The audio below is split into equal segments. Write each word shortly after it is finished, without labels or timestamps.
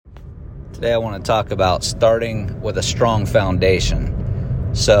Today I want to talk about starting with a strong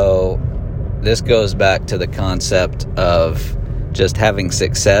foundation. So this goes back to the concept of just having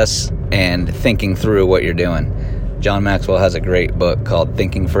success and thinking through what you're doing. John Maxwell has a great book called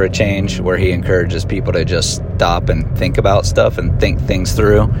Thinking for a Change, where he encourages people to just stop and think about stuff and think things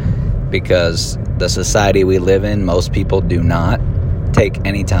through, because the society we live in, most people do not take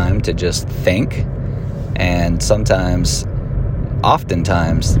any time to just think. And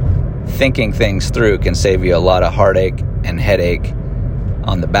oftentimes, thinking things through can save you a lot of heartache and headache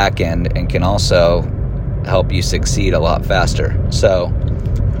on the back end, and can also help you succeed a lot faster. So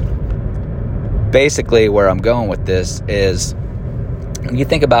basically where I'm going with this is, when you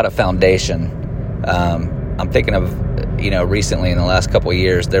think about a foundation, I'm thinking of, recently in the last couple of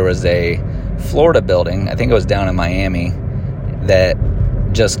years, there was a Florida building, I think it was down in Miami, that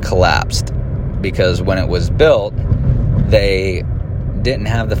just collapsed because when it was built, they didn't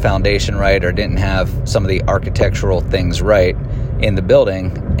have the foundation right, or didn't have some of the architectural things right in the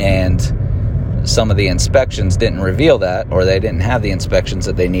building, and some of the inspections didn't reveal that, or they didn't have the inspections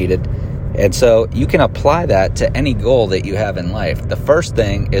that they needed. And so you can apply that to any goal that you have in life. The first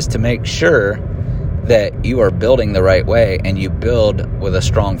thing is to make sure that you are building the right way, and you build with a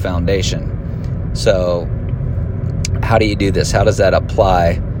strong foundation. So how do you do this? How does that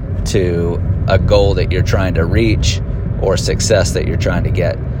apply to a goal that you're trying to reach, or success that you're trying to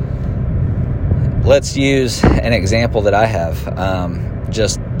get? Let's use an example that I have,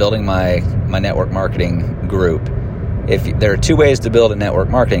 just building my network marketing group. There are two ways to build a network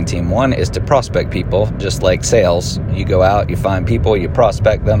marketing team. One is to prospect people, just like sales. You go out, you find people, you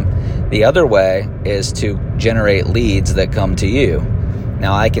prospect them. The other way is to generate leads that come to you.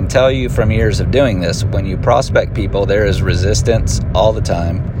 Now, I can tell you from years of doing this, when you prospect people, there is resistance all the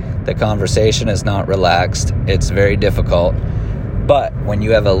time. The conversation is not relaxed. It's very difficult. But when you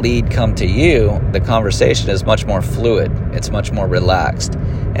have a lead come to you, the conversation is much more fluid. It's much more relaxed.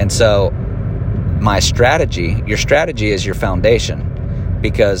 And so your strategy is your foundation.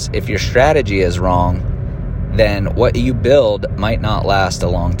 Because if your strategy is wrong, then what you build might not last a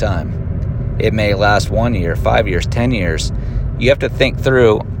long time. It may last 1 year, 5 years, 10 years. You have to think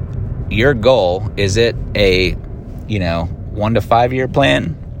through your goal. Is it a 1 to 5 year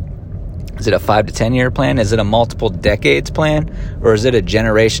plan? Is it a 5 to 10 year plan? Is it a multiple decades plan? Or is it a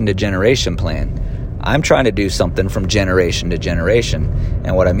generation to generation plan? I'm trying to do something from generation to generation.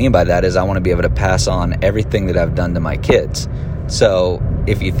 And what I mean by that is I want to be able to pass on everything that I've done to my kids. So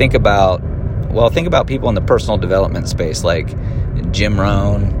if you think about people in the personal development space, like Jim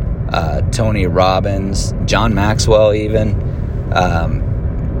Rohn, Tony Robbins, John Maxwell even,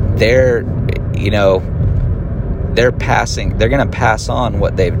 they're going to pass on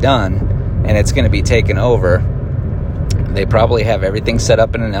what they've done, and it's going to be taken over. They probably have everything set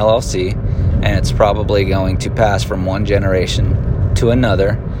up in an LLC, and it's probably going to pass from one generation to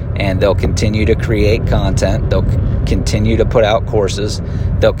another, and they'll continue to create content. They'll continue to put out courses.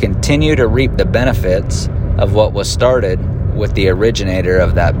 They'll continue to reap the benefits of what was started with the originator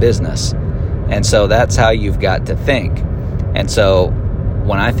of that business. And so that's how you've got to think. And so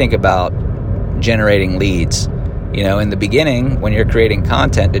when I think about generating leads, in the beginning, when you're creating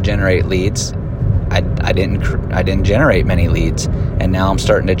content to generate leads, I didn't generate many leads, and now I'm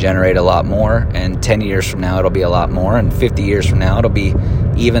starting to generate a lot more. And 10 years from now, it'll be a lot more, and 50 years from now, it'll be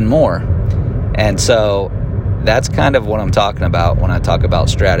even more. And so that's kind of what I'm talking about when I talk about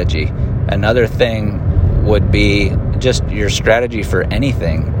strategy. Another thing would be just your strategy for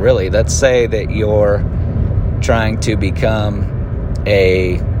anything, really. Let's say that you're trying to become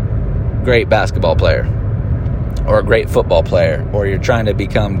a great basketball player, or a great football player, or you're trying to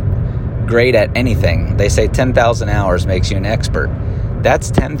become great at anything. They say 10,000 hours makes you an expert.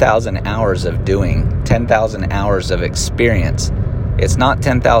 That's 10,000 hours of doing, 10,000 hours of experience. It's not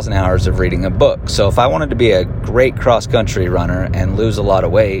 10,000 hours of reading a book. So if I wanted to be a great cross-country runner and lose a lot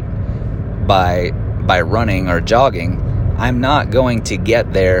of weight by running or jogging, I'm not going to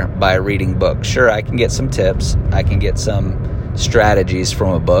get there by reading books. Sure, I can get some tips, I can get some strategies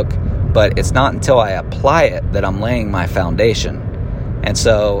from a book, but it's not until I apply it that I'm laying my foundation. And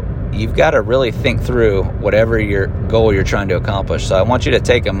so you've got to really think through whatever your goal you're trying to accomplish. So I want you to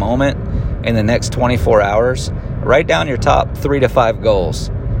take a moment in the next 24 hours, write down your top 3 to 5 goals,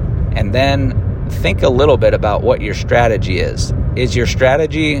 and then think a little bit about what your strategy is. Is your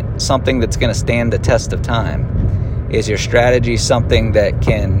strategy something that's going to stand the test of time? Is your strategy something that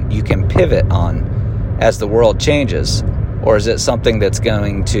you can pivot on as the world changes? Or is it something that's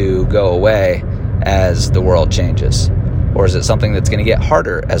going to go away as the world changes? Or is it something that's going to get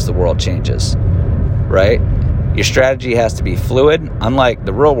harder as the world changes? Right? Your strategy has to be fluid. Unlike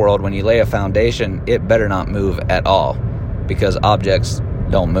the real world, when you lay a foundation, it better not move at all, because objects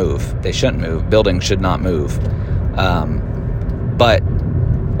don't move. They shouldn't move. Buildings should not move. But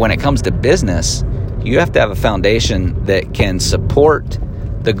when it comes to business, you have to have a foundation that can support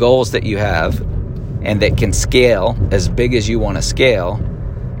the goals that you have and that can scale as big as you want to scale,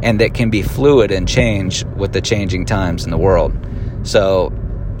 and that can be fluid and change with the changing times in the world. So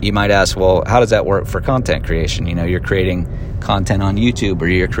you might ask, well, how does that work for content creation? You're creating content on YouTube or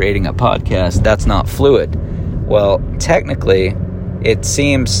you're creating a podcast. That's not fluid. Well, technically, it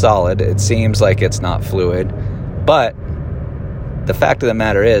seems solid. It seems like it's not fluid. But the fact of the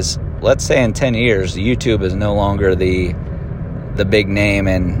matter is, let's say in 10 years, YouTube is no longer the big name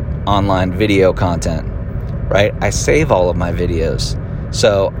in online video content, right? I save all of my videos.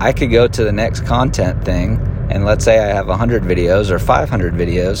 So I could go to the next content thing, and let's say I have 100 videos or 500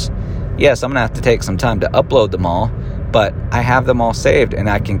 videos. Yes, I'm going to have to take some time to upload them all, but I have them all saved, and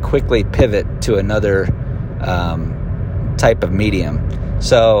I can quickly pivot to another type of medium.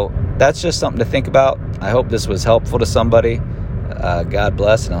 So that's just something to think about. I hope this was helpful to somebody. God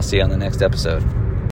bless, and I'll see you on the next episode.